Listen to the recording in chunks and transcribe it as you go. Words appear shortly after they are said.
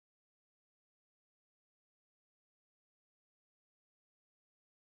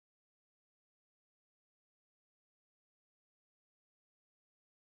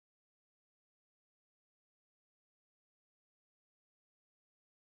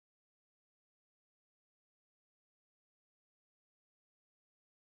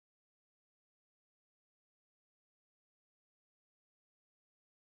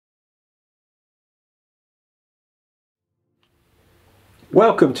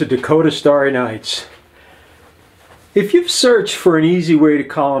Welcome to Dakota Starry Nights. If you've searched for an easy way to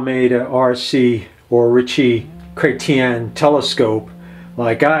collimate a RC or Ritchey Chrétien telescope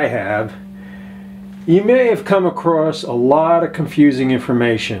like I have, you may have come across a lot of confusing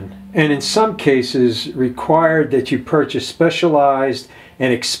information, and in some cases required that you purchase specialized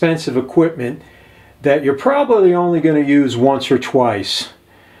and expensive equipment that you're probably only going to use once or twice.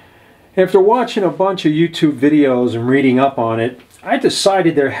 After watching a bunch of YouTube videos and reading up on it, I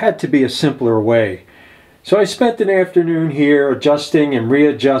decided there had to be a simpler way. So I spent an afternoon here adjusting and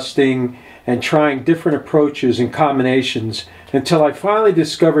readjusting and trying different approaches and combinations until I finally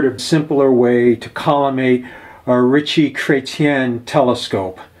discovered a simpler way to collimate a Ritchey Chrétien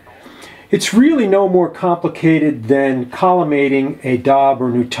telescope. It's really no more complicated than collimating a Dob or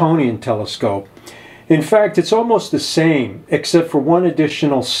Newtonian telescope. In fact, it's almost the same, except for one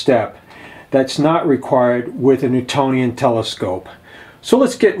additional step that's not required with a Newtonian telescope. So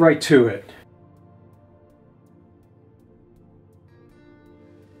let's get right to it.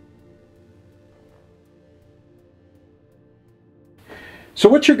 So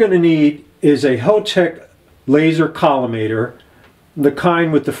what you're going to need is a Hotech laser collimator, the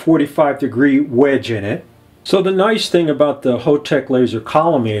kind with the 45-degree wedge in it. So the nice thing about the Hotech laser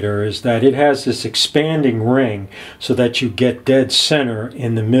collimator is that it has this expanding ring so that you get dead center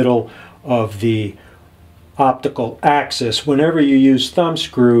in the middle of the optical axis. Whenever you use thumb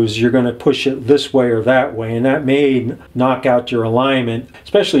screws, you're going to push it this way or that way, and that may knock out your alignment,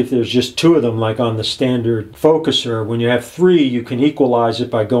 especially if there's just two of them like on the standard focuser. When you have three, you can equalize it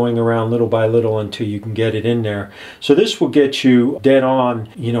by going around little by little until you can get it in there. So this will get you dead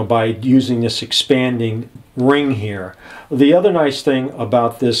on, by using this expanding ring here. The other nice thing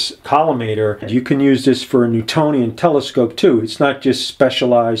about this collimator, you can use this for a Newtonian telescope too. It's not just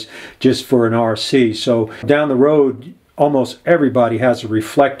specialized just for an RC. So down the road, almost everybody has a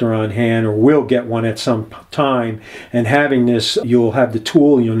reflector on hand or will get one at some time, and having this, you'll have the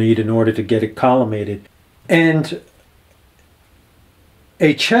tool you'll need in order to get it collimated. And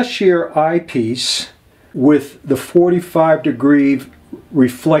a Cheshire eyepiece with the 45-degree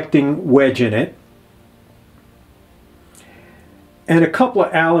reflecting wedge in it, and a couple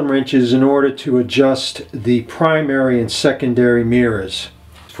of Allen wrenches in order to adjust the primary and secondary mirrors.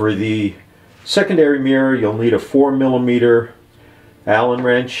 For the secondary mirror, you'll need a 4mm Allen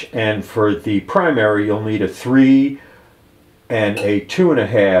wrench, and for the primary, you'll need a 3 and a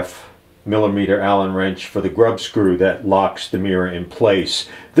 2.5mm Allen wrench for the grub screw that locks the mirror in place.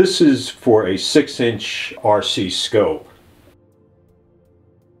 This is for a 6-inch RC scope.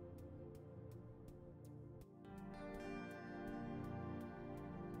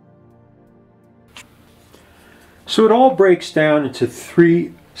 So it all breaks down into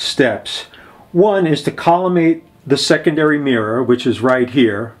 3 steps. One is to collimate the secondary mirror, which is right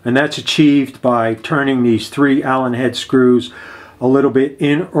here, and that's achieved by turning these 3 Allen head screws a little bit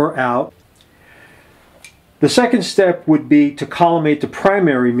in or out. The second step would be to collimate the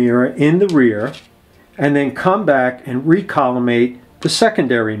primary mirror in the rear, and then come back and recollimate the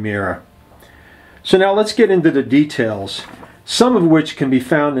secondary mirror. So now let's get into the details, some of which can be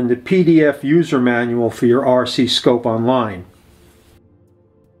found in the PDF user manual for your RC scope online.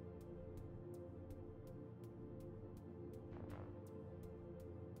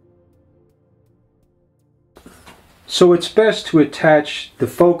 So it's best to attach the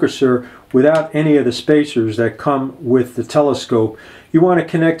focuser without any of the spacers that come with the telescope. You want to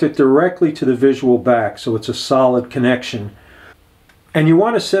connect it directly to the visual back so it's a solid connection. And you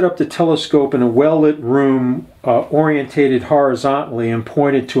want to set up the telescope in a well-lit room orientated horizontally and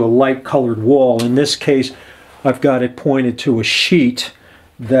pointed to a light-colored wall. In this case, I've got it pointed to a sheet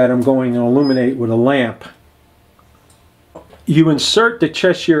that I'm going to illuminate with a lamp. You insert the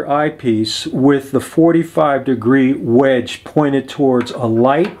Cheshire eyepiece with the 45-degree wedge pointed towards a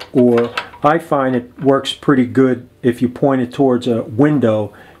light, or I find it works pretty good if you point it towards a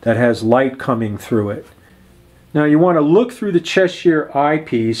window that has light coming through it. Now you want to look through the Cheshire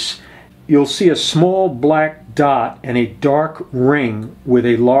eyepiece. You'll see a small black dot and a dark ring with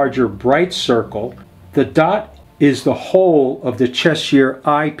a larger bright circle. The dot is the hole of the Cheshire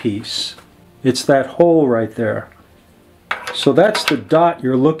eyepiece. It's that hole right there. So that's the dot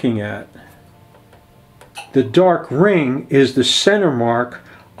you're looking at. The dark ring is the center mark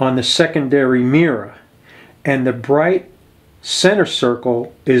on the secondary mirror, and the bright center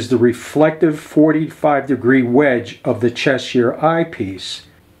circle is the reflective 45-degree wedge of the Cheshire eyepiece.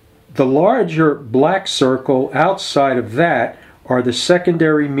 The larger black circle outside of that are the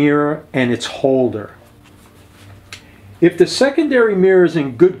secondary mirror and its holder. If the secondary mirror is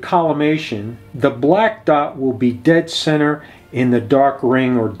in good collimation, the black dot will be dead center in the dark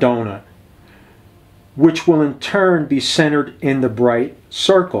ring or donut, which will in turn be centered in the bright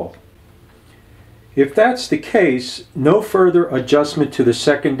circle. If that's the case, no further adjustment to the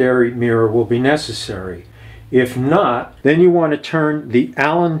secondary mirror will be necessary. If not, then you want to turn the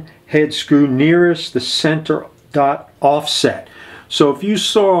Allen head screw nearest the center dot offset. So if you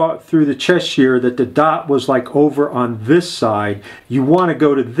saw through the Cheshire that the dot was like over on this side, you want to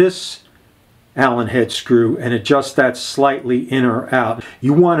go to this Allen head screw and adjust that slightly in or out.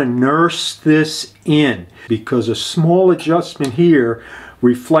 You want to nurse this in, because a small adjustment here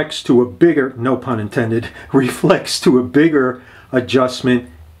reflects to a bigger, no pun intended, reflects to a bigger adjustment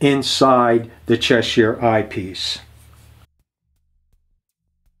inside the Cheshire eyepiece.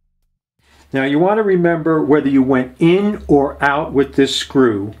 Now you want to remember whether you went in or out with this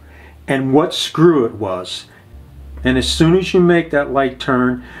screw and what screw it was. And as soon as you make that light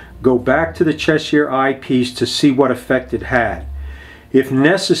turn, go back to the Cheshire eyepiece to see what effect it had. If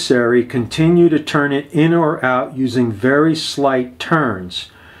necessary, continue to turn it in or out using very slight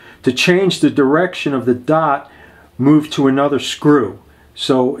turns. To change the direction of the dot, move to another screw.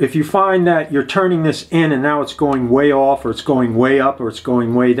 So if you find that you're turning this in and now it's going way off, or it's going way up, or it's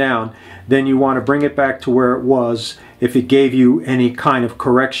going way down, then you want to bring it back to where it was if it gave you any kind of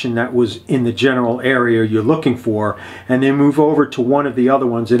correction that was in the general area you're looking for, and then move over to one of the other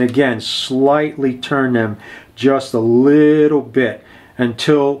ones and again slightly turn them just a little bit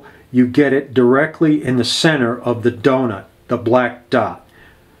until you get it directly in the center of the donut, the black dot.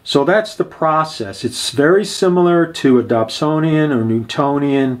 So that's the process. It's very similar to a Dobsonian or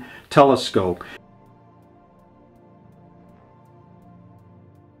Newtonian telescope.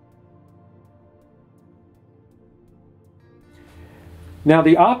 Now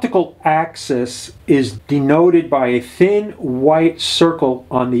the optical axis is denoted by a thin white circle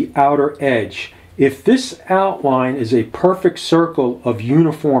on the outer edge. If this outline is a perfect circle of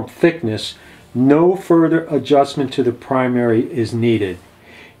uniform thickness, no further adjustment to the primary is needed.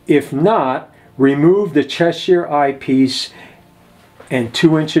 If not, remove the Cheshire eyepiece and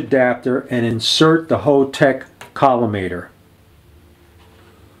 2-inch adapter and insert the Hotech collimator.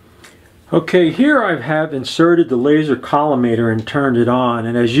 Okay, here I have inserted the laser collimator and turned it on,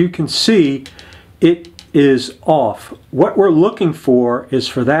 and as you can see, it is off. What we're looking for is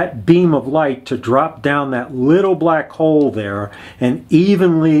for that beam of light to drop down that little black hole there and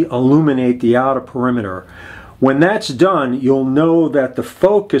evenly illuminate the outer perimeter. When that's done, you'll know that the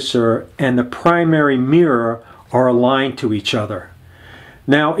focuser and the primary mirror are aligned to each other.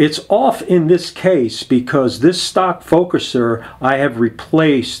 Now it's off in this case because this stock focuser I have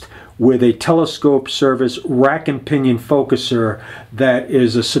replaced with a telescope service rack and pinion focuser that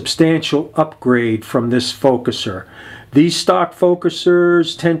is a substantial upgrade from this focuser. These stock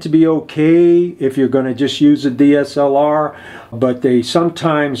focusers tend to be okay if you're going to just use a DSLR, but they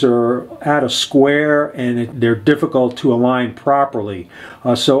sometimes are at a square and they're difficult to align properly.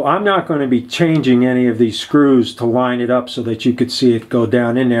 So I'm not going to be changing any of these screws to line it up so that you could see it go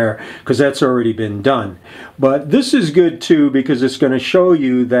down in there, because that's already been done. But this is good too, because it's going to show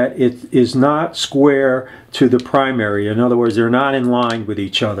you that it is not square to the primary. In other words, they're not in line with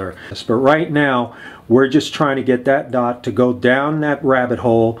each other. But right now, we're just trying to get that dot to go down that rabbit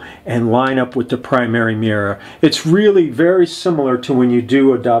hole and line up with the primary mirror. It's really very similar to when you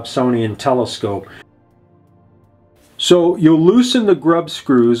do a Dobsonian telescope. So you'll loosen the grub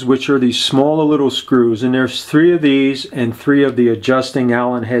screws, which are these smaller little screws, and there's 3 of these and 3 of the adjusting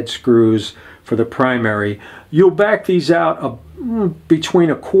Allen head screws for the primary. You'll back these out between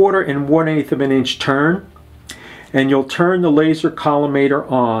 1/4 and 1/8 of an inch turn, and you'll turn the laser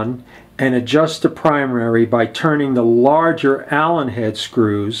collimator on and adjust the primary by turning the larger Allen head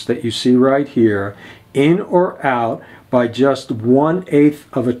screws that you see right here in or out by just 1/8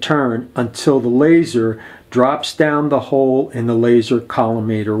 of a turn until the laser drops down the hole in the laser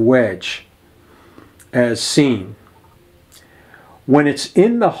collimator wedge, as seen. When it's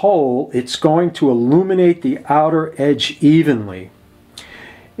in the hole, it's going to illuminate the outer edge evenly.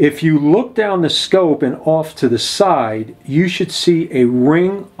 If you look down the scope and off to the side, you should see a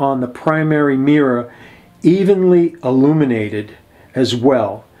ring on the primary mirror evenly illuminated as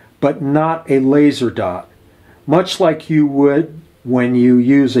well, but not a laser dot, much like you would when you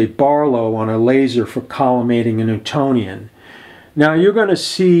use a Barlow on a laser for collimating a Newtonian. Now you're going to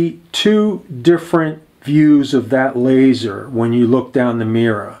see 2 different views of that laser when you look down the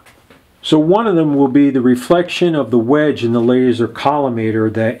mirror. So one of them will be the reflection of the wedge in the laser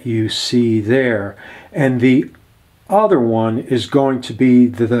collimator that you see there, and the other one is going to be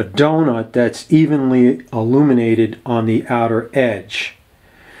the donut that's evenly illuminated on the outer edge.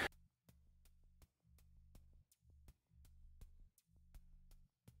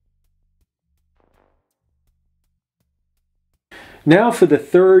 Now for the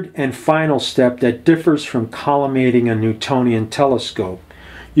third and final step that differs from collimating a Newtonian telescope.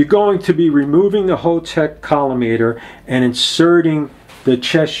 You're going to be removing the Hotech collimator and inserting the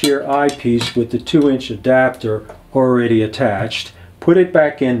Cheshire eyepiece with the 2-inch adapter already attached. Put it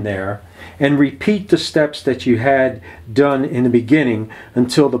back in there and repeat the steps that you had done in the beginning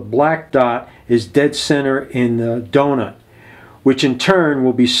until the black dot is dead center in the donut, which in turn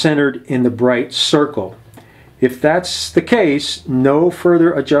will be centered in the bright circle. If that's the case, no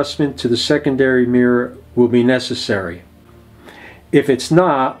further adjustment to the secondary mirror will be necessary. If it's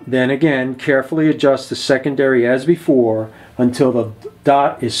not, then again, carefully adjust the secondary as before until the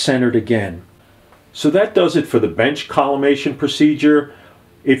dot is centered again. So that does it for the bench collimation procedure.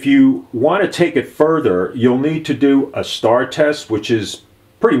 If you want to take it further, you'll need to do a star test, which is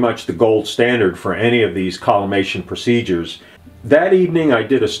pretty much the gold standard for any of these collimation procedures. That evening I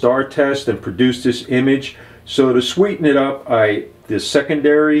did a star test and produced this image. So to sweeten it up, I did the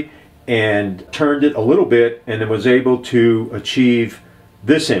secondary and turned it a little bit and then was able to achieve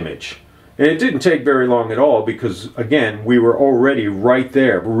this image. And it didn't take very long at all because, again, we were already right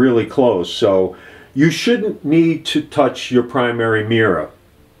there, really close. So you shouldn't need to touch your primary mirror.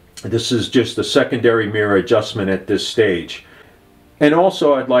 This is just a secondary mirror adjustment at this stage. And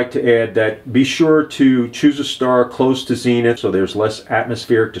also I'd like to add that be sure to choose a star close to zenith so there's less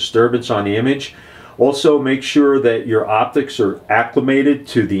atmospheric disturbance on the image. Also make sure that your optics are acclimated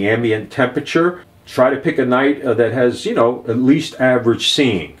to the ambient temperature. Try to pick a night that has, at least average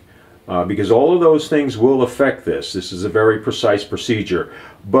seeing. Because all of those things will affect this. This is a very precise procedure.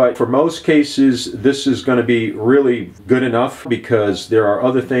 But for most cases, this is going to be really good enough because there are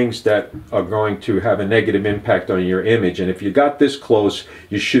other things that are going to have a negative impact on your image. And if you got this close,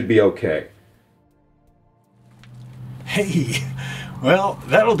 you should be okay. Hey, well,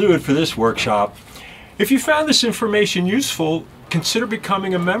 that'll do it for this workshop. If you found this information useful, consider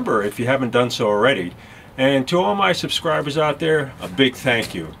becoming a member if you haven't done so already. And to all my subscribers out there, a big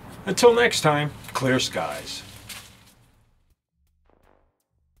thank you. Until next time, clear skies.